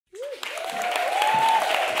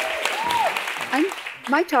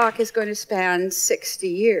My talk is going to span 60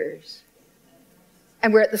 years,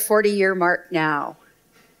 and we're at the 40-year mark now,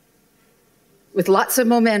 with lots of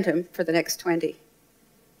momentum for the next 20.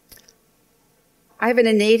 I have an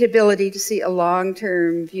innate ability to see a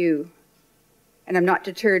long-term view, and I'm not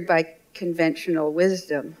deterred by conventional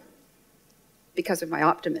wisdom because of my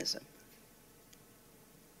optimism.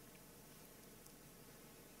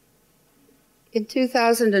 In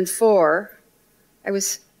 2004, I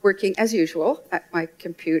was working, as usual, at my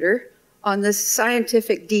computer on the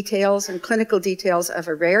scientific details and clinical details of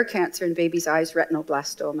a rare cancer in babies' eyes,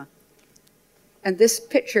 retinoblastoma. And this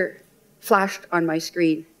picture flashed on my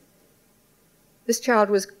screen. This child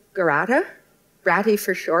was Garata, Ratty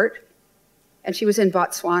for short, and she was in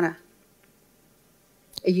Botswana.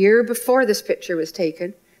 A year before this picture was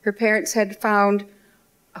taken, her parents had found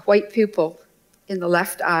a white pupil in the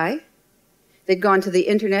left eye. They'd gone to the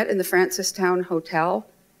internet in the Francistown Hotel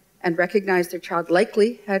and recognized their child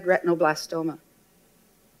likely had retinoblastoma.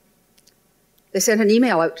 They sent an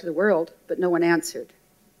email out to the world, but no one answered.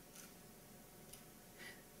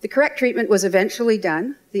 The correct treatment was eventually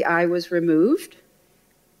done. The eye was removed,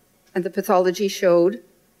 and the pathology showed,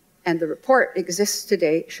 and the report exists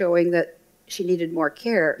today, showing that she needed more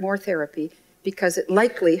care, more therapy, because it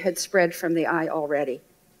likely had spread from the eye already.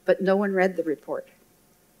 But no one read the report.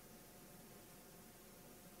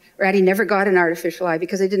 Ratty never got an artificial eye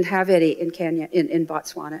because they didn't have any in Kenya, in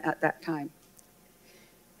Botswana at that time.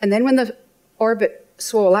 And then when the orbit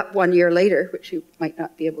swole up 1 year later, which you might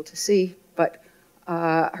not be able to see, but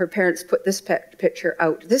her parents put this picture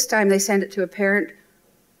out. This time they sent it to a parent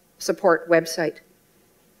support website,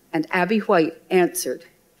 and Abby White answered.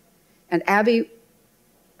 And Abby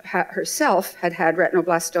herself had had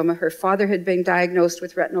retinoblastoma. Her father had been diagnosed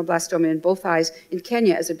with retinoblastoma in both eyes in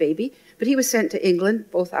Kenya as a baby, but he was sent to England.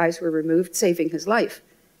 Both eyes were removed, saving his life.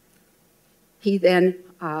 He then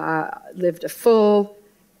lived a full,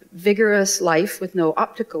 vigorous life with no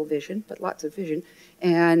optical vision, but lots of vision.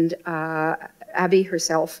 And Abby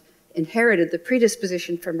herself inherited the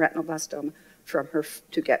predisposition from retinoblastoma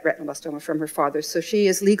to get retinoblastoma from her father. So she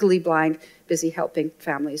is legally blind, busy helping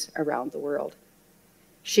families around the world.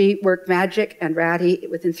 She worked magic, and Ratty,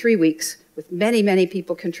 within 3 weeks, with many, many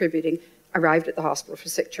people contributing, arrived at the hospital for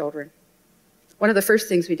sick children. One of the first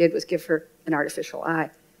things we did was give her an artificial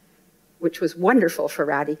eye, which was wonderful for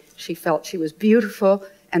Ratty. She felt she was beautiful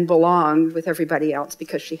and belonged with everybody else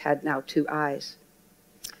because she had now 2 eyes.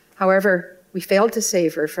 However, we failed to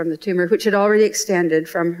save her from the tumor, which had already extended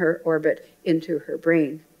from her orbit into her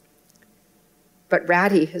brain. But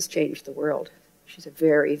Ratty has changed the world. She's a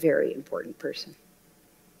very, very important person.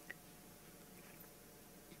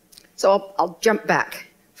 So I'll jump back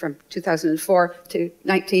from 2004 to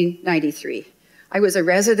 1993. I was a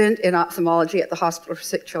resident in ophthalmology at the Hospital for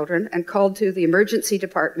Sick Children and called to the emergency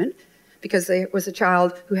department because there was a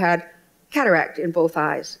child who had cataract in both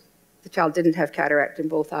eyes. The child didn't have cataract in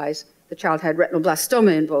both eyes. The child had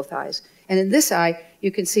retinoblastoma in both eyes. And in this eye,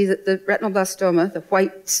 you can see that the retinoblastoma, the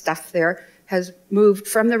white stuff there, has moved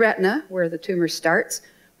from the retina, where the tumor starts,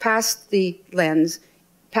 past the lens,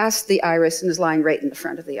 past the iris, and is lying right in the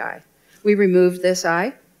front of the eye. We removed this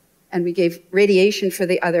eye, and we gave radiation for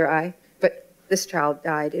the other eye, but this child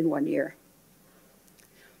died in 1 year.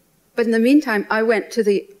 But in the meantime, I went to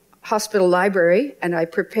the hospital library, and I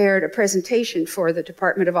prepared a presentation for the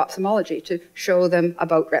Department of Ophthalmology to show them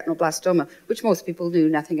about retinoblastoma, which most people knew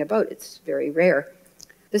nothing about. It's very rare.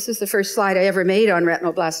 This is the first slide I ever made on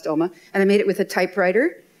retinoblastoma, and I made it with a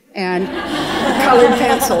typewriter and colored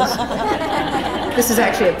pencils. This is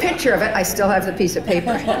actually a picture of it. I still have the piece of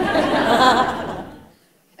paper.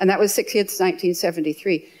 And that was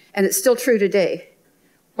 1973. And it's still true today.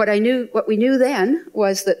 What we knew then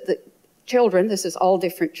was that the children, this is all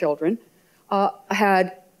different children,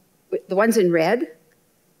 had, the ones in red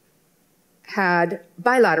had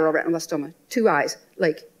bilateral retinoblastoma, 2 eyes,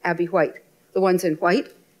 like Abby White. The ones in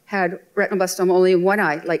white had retinoblastoma only in 1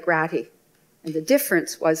 eye, like Ratty. And the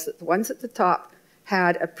difference was that the ones at the top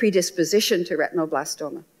had a predisposition to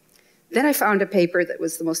retinoblastoma. Then I found a paper that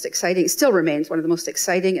was the most exciting, still remains one of the most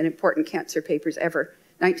exciting and important cancer papers ever,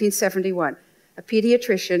 1971. A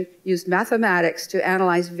pediatrician used mathematics to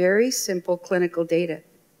analyze very simple clinical data.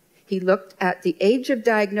 He looked at the age of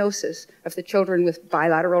diagnosis of the children with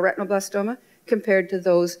bilateral retinoblastoma compared to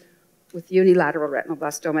those with unilateral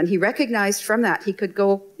retinoblastoma. And he recognized from that he could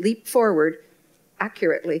go leap forward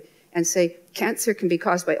accurately and say cancer can be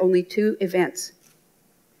caused by only 2 events.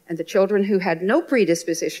 And the children who had no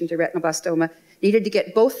predisposition to retinoblastoma needed to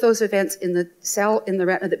get both those events in the cell in the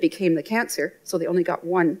retina that became the cancer, so they only got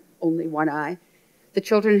only one eye. the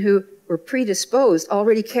children who were predisposed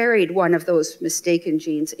already carried one of those mistaken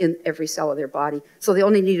genes in every cell of their body. So they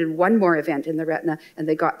only needed one more event in the retina, and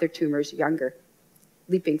they got their tumors younger.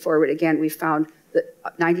 Leaping forward again, we found that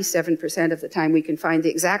 97% of the time we can find the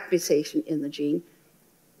exact mutation in the gene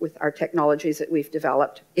with our technologies that we've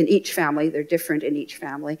developed in each family. They're different in each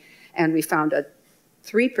family. And we found a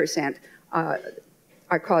 3%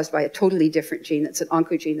 are caused by a totally different gene. That's an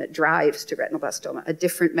oncogene that drives to retinoblastoma, a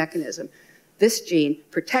different mechanism. This gene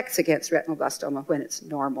protects against retinoblastoma when it's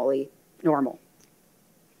normally normal.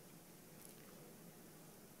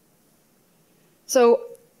 So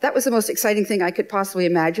that was the most exciting thing I could possibly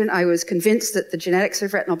imagine. I was convinced that the genetics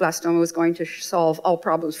of retinoblastoma was going to solve all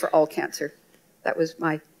problems for all cancer. That was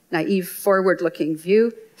my naive, forward-looking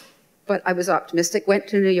view. But I was optimistic, went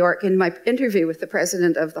to New York. In my interview with the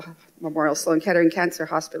president of the Memorial Sloan Kettering Cancer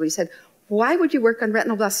Hospital, he said, "Why would you work on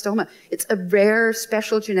retinoblastoma? It's a rare,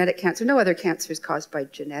 special genetic cancer. No other cancer is caused by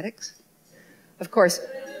genetics." Of course,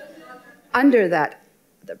 under that,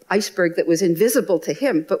 the iceberg that was invisible to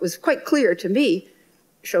him, but was quite clear to me,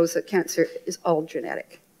 shows that cancer is all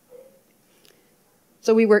genetic.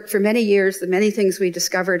 So we worked for many years. The many things we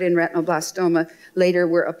discovered in retinoblastoma later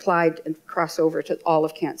were applied and cross over to all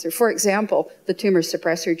of cancer. For example, the tumor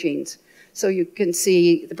suppressor genes. So you can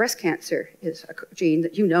see the breast cancer is a gene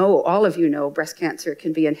that you know, all of you know, breast cancer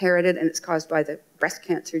can be inherited, and it's caused by the breast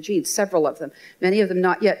cancer genes, several of them. Many of them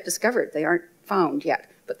not yet discovered. They aren't found yet,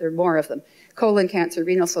 but there are more of them. Colon cancer,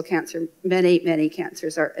 renal cell cancer, many, many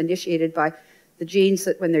cancers are initiated by the genes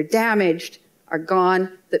that when they're damaged are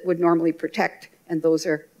gone that would normally protect, and those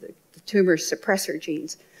are the tumor suppressor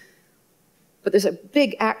genes. But there's a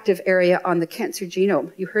big active area on the cancer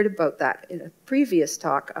genome. You heard about that in a previous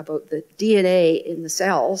talk about the DNA in the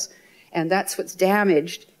cells, and that's what's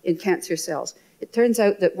damaged in cancer cells. It turns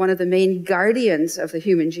out that one of the main guardians of the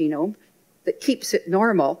human genome that keeps it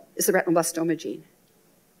normal is the retinoblastoma gene.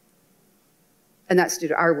 And that's due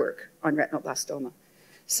to our work on retinoblastoma.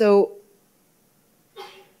 So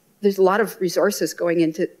there's a lot of resources going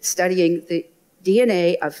into studying the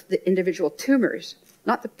DNA of the individual tumors,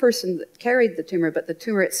 not the person that carried the tumor, but the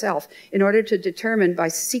tumor itself, in order to determine by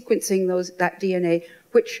sequencing that DNA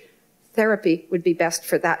which therapy would be best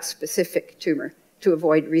for that specific tumor to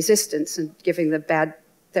avoid resistance and giving the bad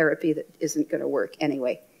therapy that isn't going to work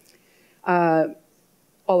anyway.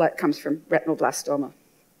 All that comes from retinoblastoma.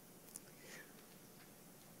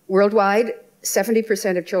 Worldwide,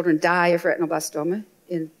 70% of children die of retinoblastoma.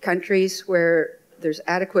 In countries where there's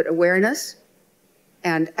adequate awareness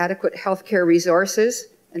and adequate healthcare resources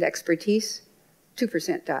and expertise,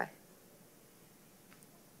 2% die.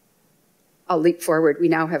 I'll leap forward. We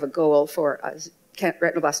now have a goal for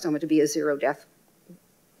retinoblastoma to be a zero-death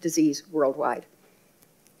disease worldwide.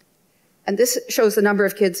 And this shows the number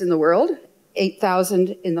of kids in the world,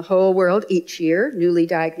 8,000 in the whole world each year, newly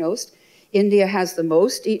diagnosed. India has the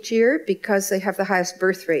most each year because they have the highest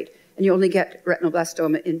birth rate. And you only get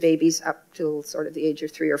retinoblastoma in babies up till sort of the age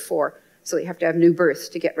of 3 or 4. So you have to have new births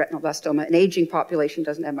to get retinoblastoma. An aging population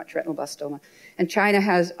doesn't have much retinoblastoma. And China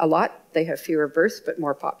has a lot. They have fewer births, but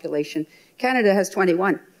more population. Canada has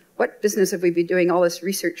 21. What business have we been doing all this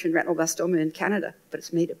research in retinoblastoma in Canada? But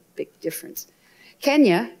it's made a big difference.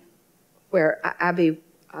 Kenya, where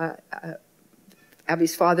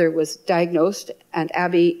Abby's father was diagnosed, and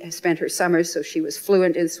Abby spent her summers, so she was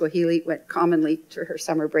fluent in Swahili, went commonly to her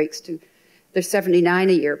summer breaks to, there's 79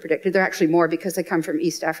 a year predicted. They're actually more because they come from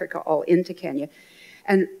East Africa all into Kenya.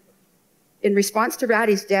 And in response to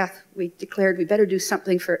Ratty's death, we declared we better do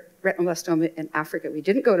something for retinoblastoma in Africa. We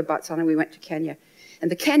didn't go to Botswana, we went to Kenya.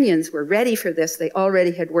 And the Kenyans were ready for this. They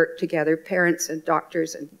already had worked together, parents and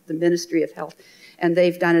doctors and the Ministry of Health. And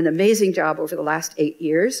they've done an amazing job over the last 8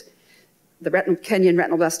 years. The Kenyan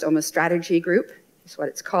Retinoblastoma Strategy Group is what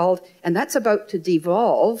it's called, and that's about to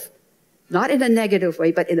devolve, not in a negative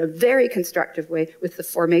way, but in a very constructive way, with the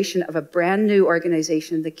formation of a brand new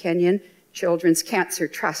organization, the Kenyan Children's Cancer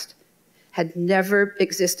Trust. Had never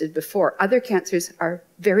existed before. Other cancers are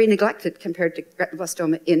very neglected compared to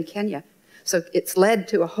retinoblastoma in Kenya. So it's led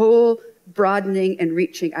to a whole broadening and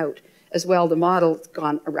reaching out. As well, the model's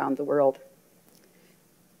gone around the world.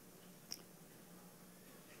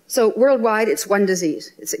 So worldwide, it's one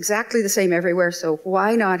disease. It's exactly the same everywhere, so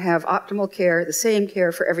why not have optimal care, the same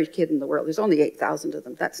care for every kid in the world? There's only 8,000 of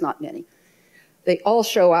them. That's not many. They all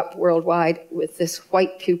show up worldwide with this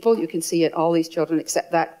white pupil. You can see it, all these children,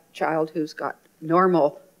 except that child who's got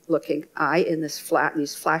normal-looking eye in these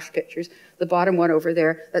flash pictures. The bottom one over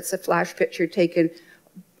there, that's a flash picture taken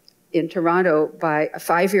in Toronto by a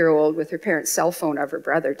 5-year-old with her parents' cell phone of her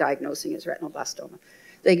brother diagnosing his retinoblastoma.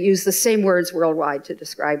 They use the same words worldwide to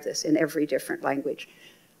describe this in every different language.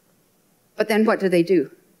 But then what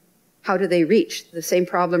do? How do they reach? The same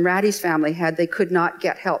problem Ratty's family had. They could not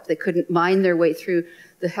get help. They couldn't mine their way through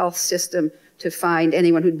the health system to find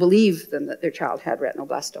anyone who'd believe them that their child had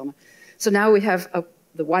retinoblastoma. So now we have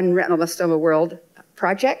the One Retinoblastoma World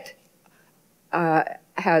project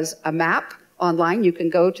has a map online. You can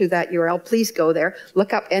go to that URL. Please go there.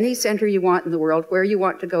 Look up any center you want in the world, where you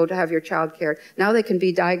want to go to have your child cared. Now they can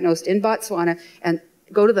be diagnosed in Botswana and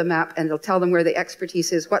go to the map, and it'll tell them where the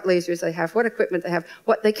expertise is, what lasers they have, what equipment they have,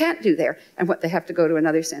 what they can't do there, and what they have to go to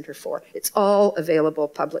another center for. It's all available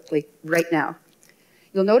publicly right now.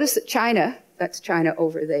 You'll notice that China, that's China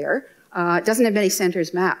over there, doesn't have many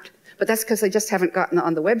centers mapped. But that's because they just haven't gotten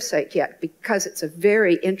on the website yet, because it's a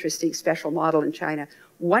very interesting special model in China.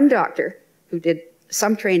 One doctor who did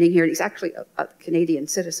some training here, and he's actually a Canadian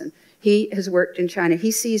citizen, he has worked in China. He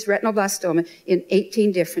sees retinoblastoma in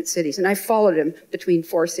 18 different cities. And I followed him between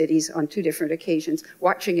 4 cities on 2 different occasions,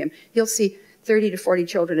 watching him. He'll see 30 to 40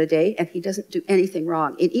 children a day, and he doesn't do anything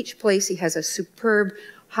wrong. In each place, he has a superb,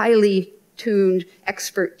 highly tuned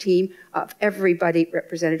expert team of everybody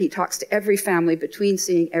represented. He talks to every family between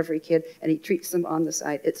seeing every kid, and he treats them on the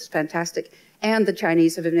side. It's fantastic. And the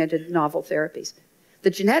Chinese have invented novel therapies. The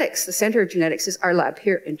genetics, the center of genetics is our lab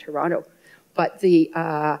here in Toronto. But the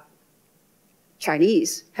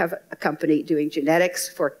Chinese have a company doing genetics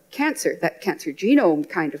for cancer, that cancer genome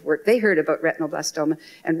kind of work. They heard about retinoblastoma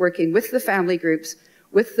and working with the family groups,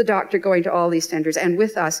 with the doctor going to all these centers, and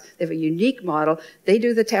with us. They have a unique model. They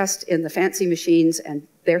do the test in the fancy machines and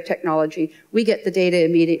their technology. We get the data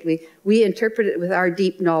immediately. We interpret it with our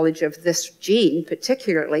deep knowledge of this gene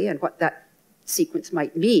particularly and what that sequence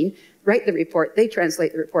might mean, write the report, they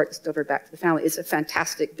translate the report, it's delivered back to the family. It's a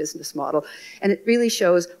fantastic business model, and it really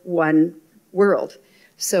shows one world.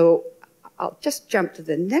 So I'll just jump to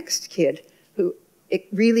the next kid who it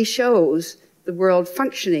really shows the world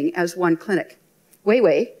functioning as one clinic.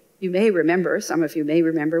 Weiwei, you may remember, some of you may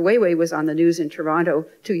remember, Weiwei was on the news in Toronto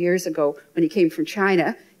 2 years ago when he came from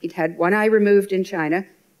China. He'd had one eye removed in China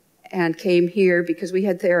and came here because we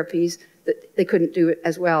had therapies that they couldn't do it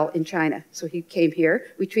as well in China. So he came here.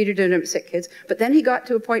 We treated him as sick kids. But then he got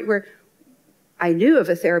to a point where I knew of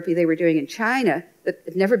a therapy they were doing in China that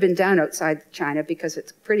had never been done outside China because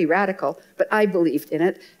it's pretty radical, but I believed in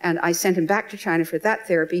it, and I sent him back to China for that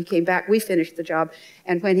therapy. He came back, we finished the job,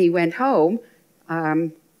 and when he went home,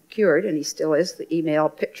 cured, and he still is, the email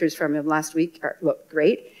pictures from him last week look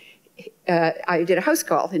great. I did a house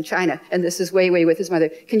call in China, and this is Weiwei with his mother.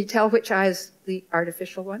 Can you tell which eye is the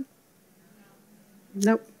artificial one?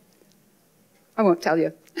 Nope. I won't tell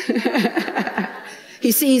you.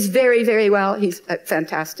 He sees very, very well. He's a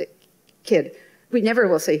fantastic kid. We never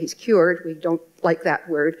will say he's cured. We don't like that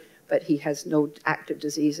word, but he has no active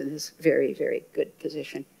disease and is very, very good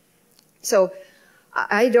position. So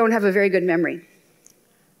I don't have a very good memory.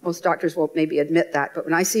 Most doctors won't maybe admit that, but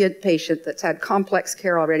when I see a patient that's had complex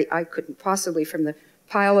care already, I couldn't possibly, from the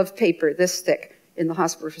pile of paper this thick in the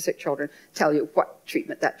hospital for sick children, tell you what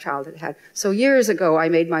treatment that child had had. So years ago, I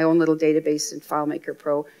made my own little database in FileMaker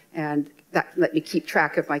Pro, and that let me keep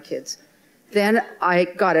track of my kids. Then I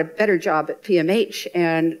got a better job at PMH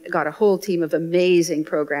and got a whole team of amazing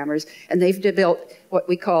programmers, and they've built what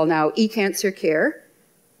we call now eCancer Care.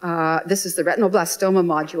 This is the retinoblastoma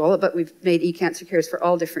module, but we've made eCancer cares for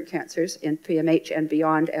all different cancers in PMH and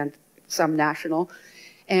beyond, and some national.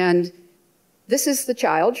 And this is the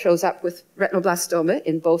child, shows up with retinoblastoma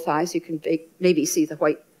in both eyes. You can maybe see the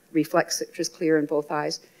white reflex, which is clear in both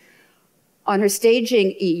eyes. On her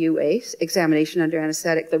staging EUA, examination under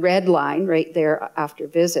anesthetic, the red line right there after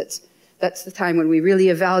visits, that's the time when we really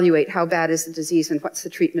evaluate how bad is the disease and what's the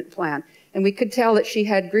treatment plan. And we could tell that she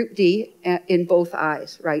had group D in both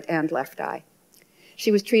eyes, right and left eye.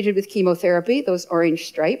 She was treated with chemotherapy. Those orange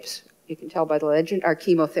stripes, you can tell by the legend, are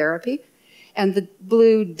chemotherapy. And the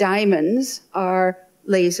blue diamonds are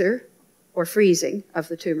laser or freezing of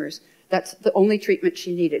the tumors. That's the only treatment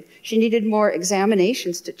she needed. She needed more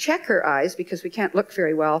examinations to check her eyes because we can't look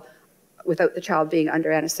very well without the child being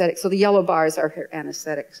under anesthetic. So the yellow bars are her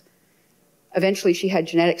anesthetics. Eventually she had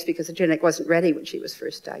genetics because the genetic wasn't ready when she was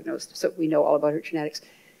first diagnosed. So we know all about her genetics.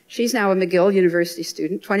 She's now a McGill University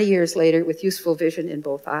student, 20 years later, with useful vision in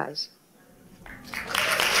both eyes.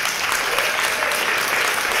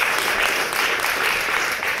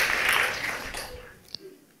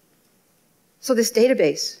 So this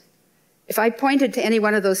database, if I pointed to any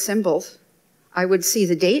one of those symbols, I would see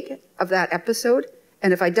the date of that episode,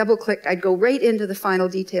 and if I double-clicked, I'd go right into the final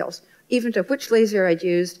details, even to which laser I'd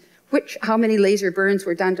used, how many laser burns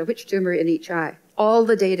were done to which tumor in each eye. All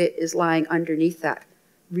the data is lying underneath that.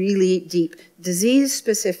 really deep,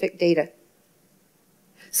 disease-specific data.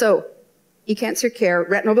 So, e-cancer care,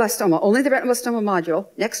 retinoblastoma, only the retinoblastoma module,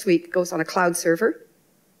 next week goes on a cloud server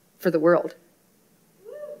for the world.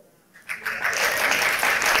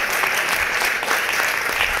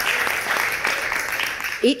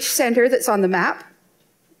 Each center that's on the map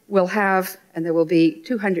will have, and there will be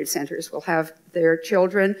 200 centers, will have their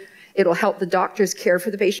children. It'll help the doctors care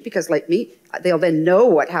for the patient because, like me, they'll then know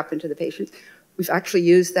what happened to the patient. We've actually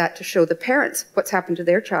used that to show the parents what's happened to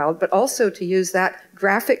their child, but also to use that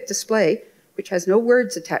graphic display, which has no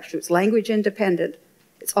words attached to it. It's language independent.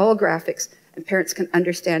 It's all graphics, and parents can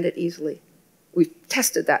understand it easily. We've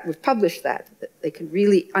tested that. We've published that they can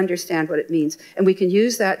really understand what it means. And we can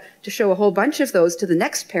use that to show a whole bunch of those to the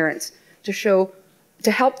next parents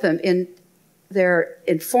to help them in their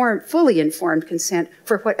fully informed consent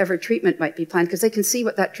for whatever treatment might be planned, because they can see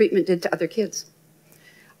what that treatment did to other kids.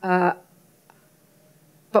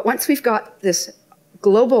 But once we've got this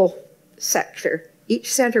global sector,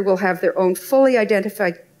 each center will have their own fully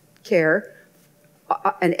identified care,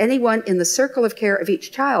 and anyone in the circle of care of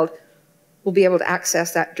each child will be able to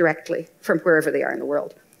access that directly from wherever they are in the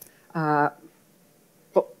world.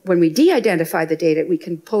 But when we de-identify the data, we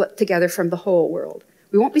can pull it together from the whole world.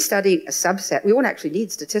 We won't be studying a subset. We won't actually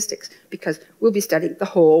need statistics because we'll be studying the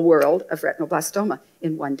whole world of retinoblastoma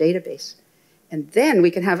in one database. And then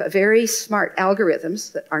we can have very smart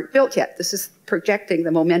algorithms that aren't built yet. This is projecting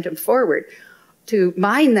the momentum forward to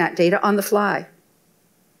mine that data on the fly.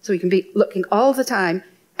 So we can be looking all the time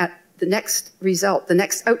at the next result, the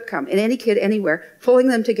next outcome in any kid anywhere, pulling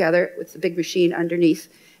them together with the big machine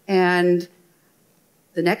underneath. And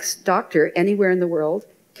the next doctor anywhere in the world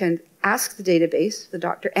can ask the database, the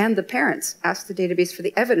doctor and the parents, ask the database for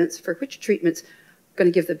the evidence for which treatment's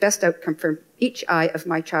going to give the best outcome for each eye of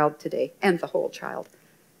my child today and the whole child.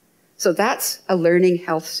 So that's a learning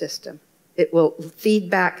health system. It will feed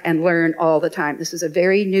back and learn all the time. This is a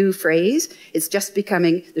very new phrase. It's just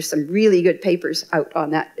becoming, there's some really good papers out on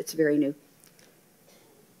that. It's very new.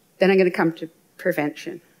 Then I'm going to come to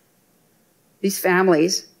prevention. These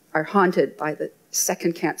families are haunted by the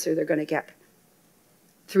second cancer they're going to get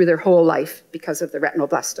through their whole life because of the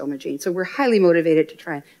retinoblastoma gene. So we're highly motivated to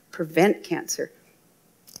try and prevent cancer.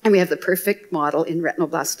 And we have the perfect model in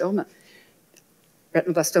retinoblastoma.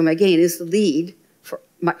 Retinoblastoma, again, is the lead for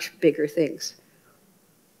much bigger things.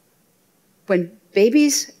 When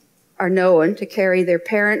babies are known to carry their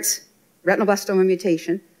parents' retinoblastoma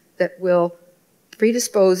mutation that will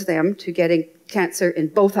predispose them to getting cancer in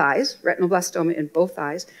both eyes, retinoblastoma in both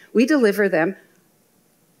eyes, we deliver them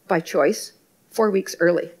by choice 4 weeks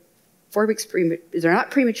early. 4 weeks they're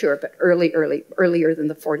not premature, but earlier than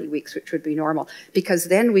the 40 weeks, which would be normal, because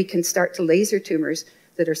then we can start to laser tumors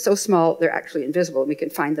that are so small they're actually invisible, and we can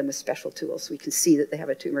find them with special tools. So we can see that they have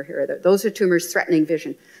a tumor here or there. Those are tumors threatening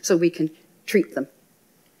vision, so we can treat them.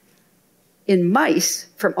 In mice,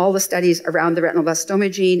 from all the studies around the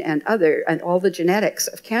retinoblastoma gene and all the genetics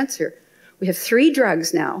of cancer, we have 3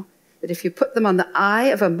 drugs now that if you put them on the eye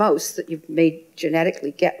of a mouse that you've made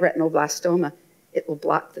genetically get retinoblastoma, it will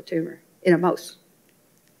block the tumor in a mouse.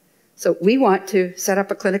 So we want to set up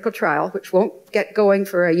a clinical trial, which won't get going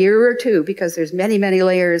for a year or 2 because there's many, many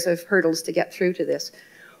layers of hurdles to get through to this,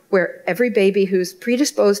 where every baby who's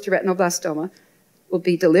predisposed to retinoblastoma will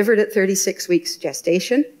be delivered at 36 weeks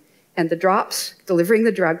gestation, and the drops delivering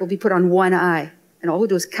the drug will be put on one eye, and all we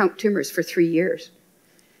do is count tumors for 3 years.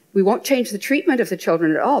 We won't change the treatment of the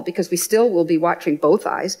children at all because we still will be watching both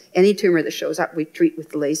eyes. Any tumor that shows up, we treat with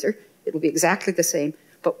the laser. It will be exactly the same,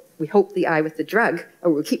 but we hope the ip with the drug,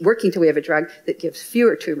 or we'll keep working till we have a drug that gives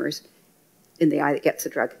fewer tumors in the eye that gets the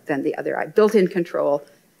drug than the other eye. Built-in control.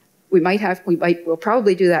 We'll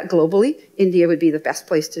probably do that globally. India would be the best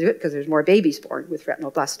place to do it because there's more babies born with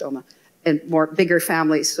retinoblastoma and bigger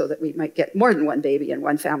families, so that we might get more than one baby in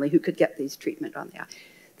one family who could get these treatment on the eye.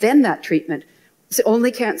 Then that treatment, it's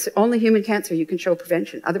the only human cancer you can show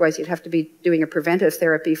prevention. Otherwise, you'd have to be doing a preventive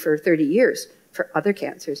therapy for 30 years for other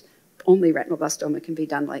cancers. Only retinoblastoma can be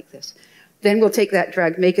done like this. Then we'll take that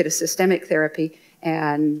drug, make it a systemic therapy,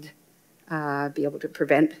 and be able to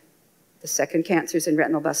prevent the second cancers in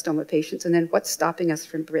retinoblastoma patients. And then what's stopping us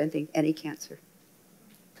from preventing any cancer?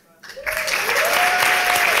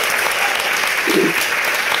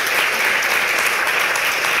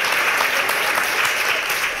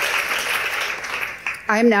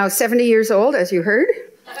 I'm now 70 years old, as you heard,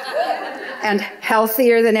 and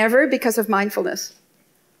healthier than ever because of mindfulness.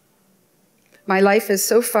 My life has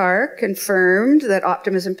so far confirmed that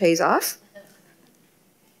optimism pays off,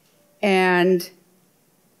 and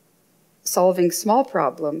solving small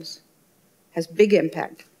problems has big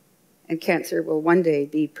impact. and cancer will one day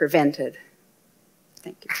be prevented.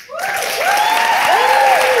 Thank you.